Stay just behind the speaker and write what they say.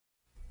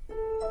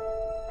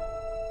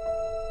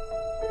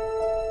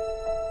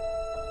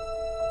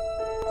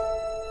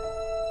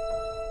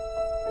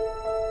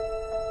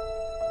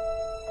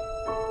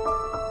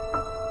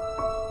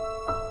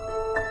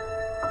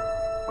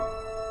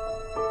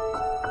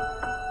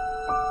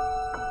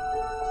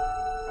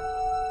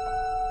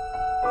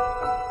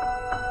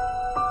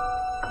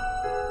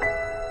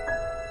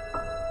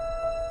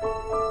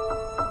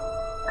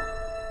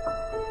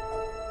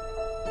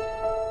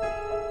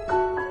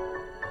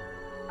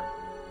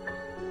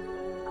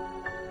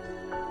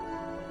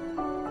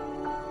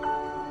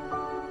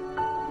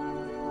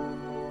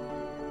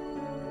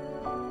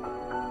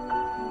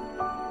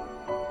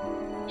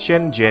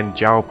Shenzhen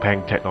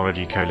Jiaopeng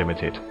Technology Co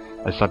Limited,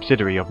 a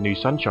subsidiary of New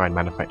Sunshine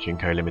Manufacturing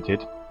Co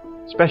Limited,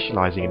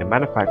 specialising in the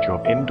manufacture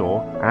of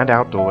indoor and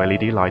outdoor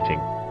LED lighting.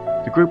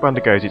 The group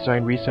undergoes its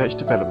own research,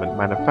 development,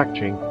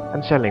 manufacturing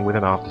and selling with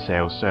an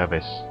after-sales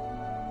service.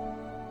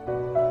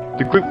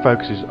 The group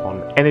focuses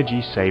on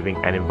energy saving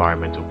and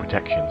environmental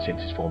protection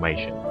since its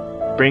formation,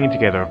 bringing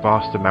together a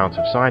vast amount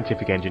of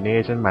scientific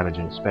engineers and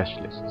management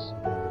specialists.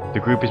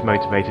 The group is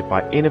motivated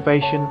by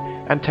innovation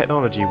and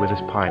technology with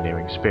a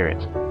pioneering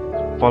spirit.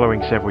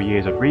 Following several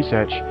years of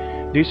research,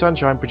 New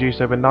Sunshine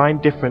produced over 9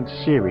 different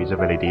series of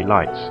LED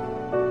lights,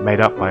 made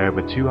up by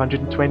over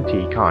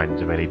 220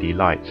 kinds of LED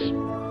lights.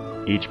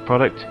 Each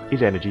product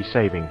is energy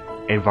saving,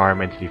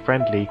 environmentally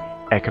friendly,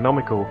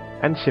 economical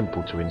and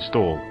simple to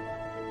install.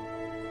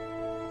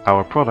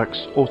 Our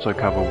products also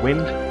cover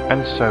wind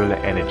and solar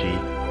energy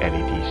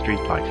LED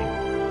street lighting,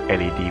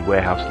 LED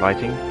warehouse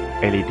lighting,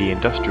 LED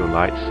industrial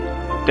lights,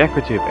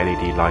 decorative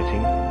LED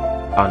lighting,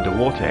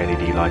 underwater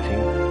LED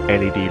lighting,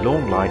 LED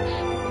lawn lights,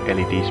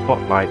 LED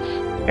spotlights,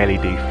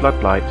 LED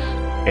floodlights,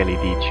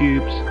 LED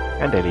tubes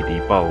and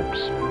LED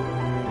bulbs.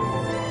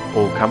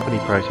 All company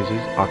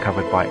processes are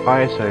covered by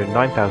ISO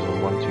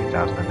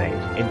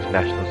 9001-2008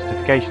 International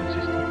Certification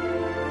System,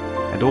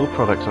 and all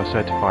products are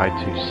certified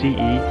to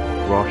CE,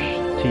 ROSH,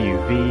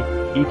 TUV,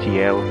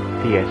 ETL,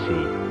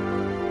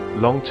 PSE.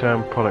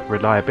 Long-term product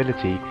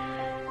reliability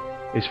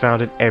is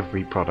found in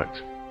every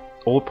product.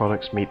 All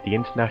products meet the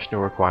international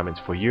requirements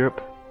for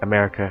Europe,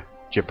 America,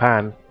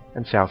 Japan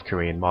and South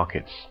Korean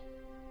markets.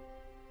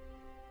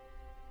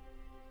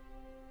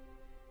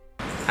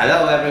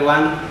 Hello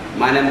everyone,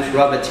 my name is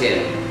Robert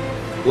Tian.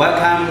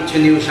 Welcome to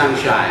New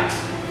Sunshine.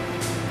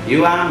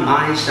 You are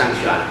my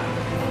sunshine.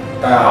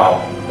 大家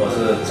好，我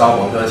是招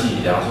鹏科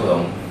技杨树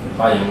荣，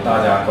欢迎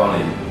大家光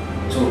临，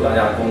祝大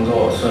家工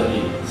作顺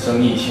利，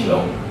生意兴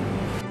隆。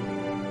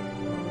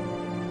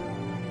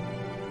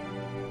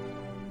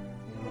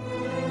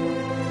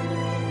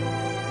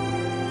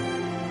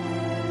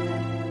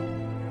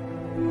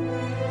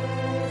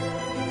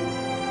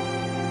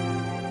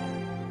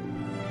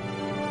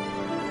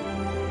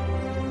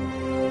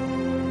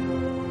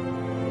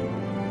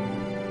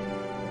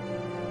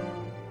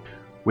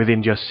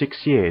Within just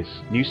 6 years,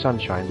 New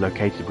Sunshine,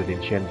 located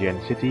within Shenzhen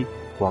City,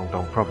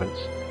 Guangdong Province,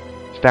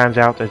 stands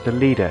out as the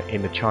leader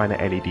in the China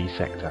LED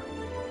sector,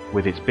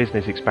 with its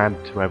business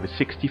expanded to over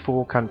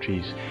 64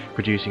 countries,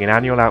 producing an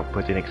annual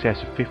output in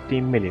excess of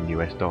 $15 million.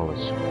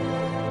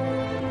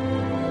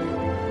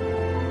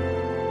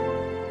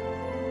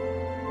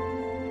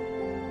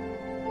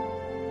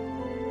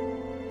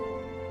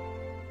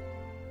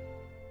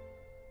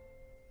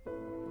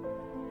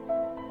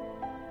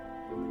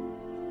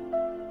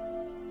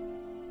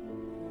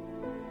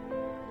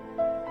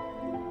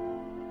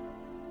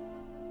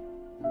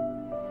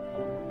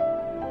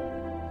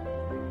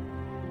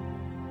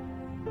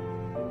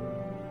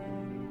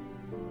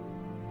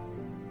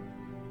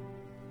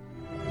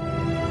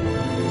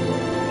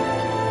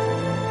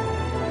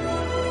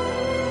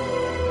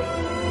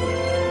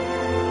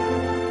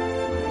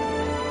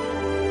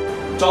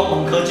招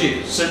鹏科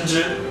技深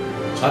知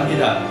产品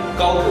的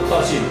高可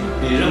靠性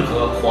比任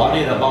何华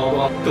丽的包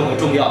装更为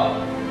重要。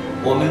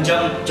我们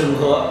将整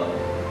合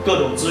各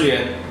种资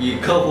源，以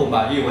客户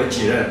满意为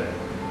己任，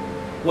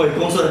为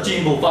公司的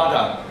进一步发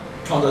展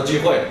创造机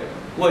会，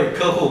为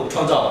客户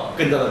创造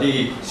更大的利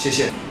益。谢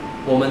谢。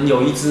我们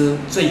有一支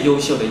最优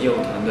秀的业务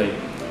团队，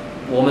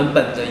我们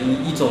本着以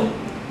一种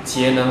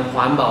节能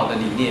环保的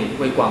理念，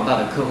为广大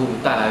的客户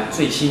带来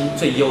最新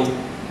最优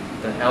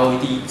的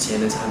LED 节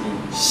能产品，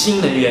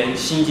新能源、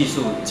新技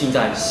术尽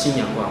在新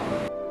阳光。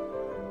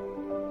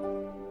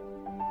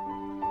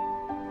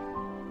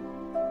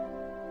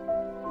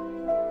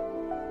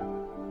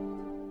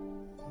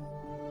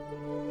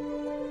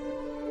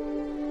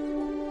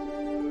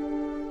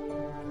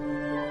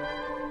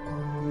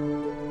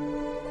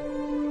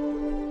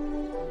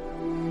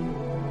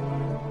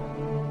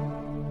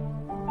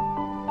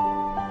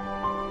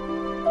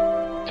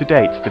To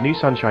date, the New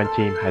Sunshine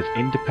team has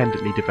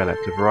independently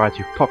developed a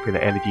variety of popular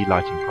LED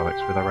lighting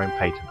products with our own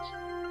patents,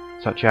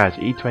 such as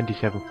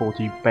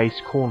E2740 base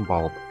corn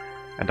bulb,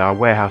 and our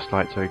warehouse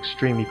lights are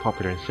extremely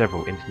popular in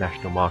several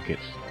international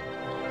markets.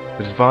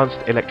 With advanced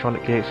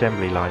electronically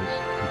assembly lines,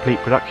 complete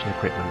production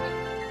equipment,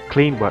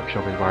 clean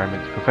workshop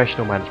environments,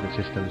 professional management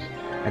systems,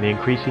 and the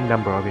increasing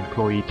number of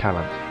employee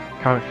talent,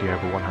 currently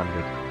over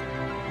 100.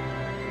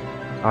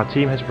 Our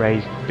team has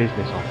raised the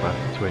business offer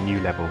to a new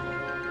level.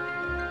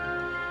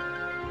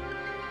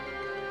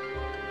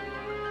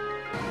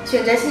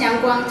 选择新阳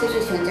光就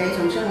是选择一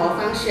种生活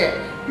方式，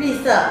绿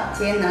色、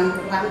节能、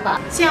环保。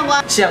新阳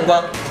光，新阳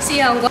光，新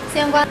阳光，新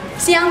阳光，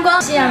新阳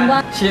光，新阳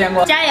光，新阳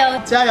光，加油，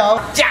加油，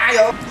加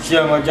油！新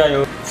阳光加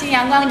油！新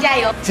阳光加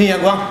油！新阳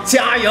光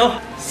加油！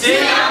新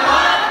阳光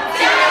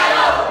加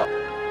油！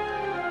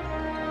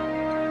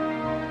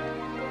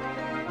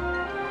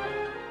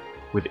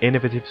 With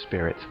innovative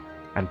spirit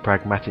and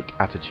pragmatic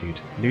attitude,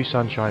 New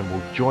Sunshine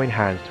will join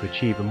hands to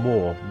achieve a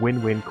more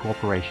win-win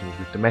cooperation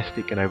with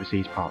domestic and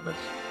overseas partners.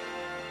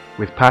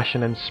 With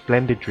passion and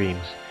splendid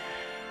dreams,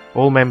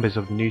 All members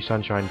of the New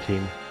Sunshine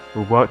team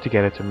will work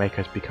together to make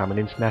us become an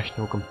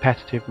international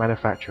competitive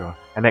manufacturer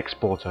and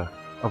exporter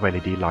of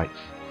LED lights.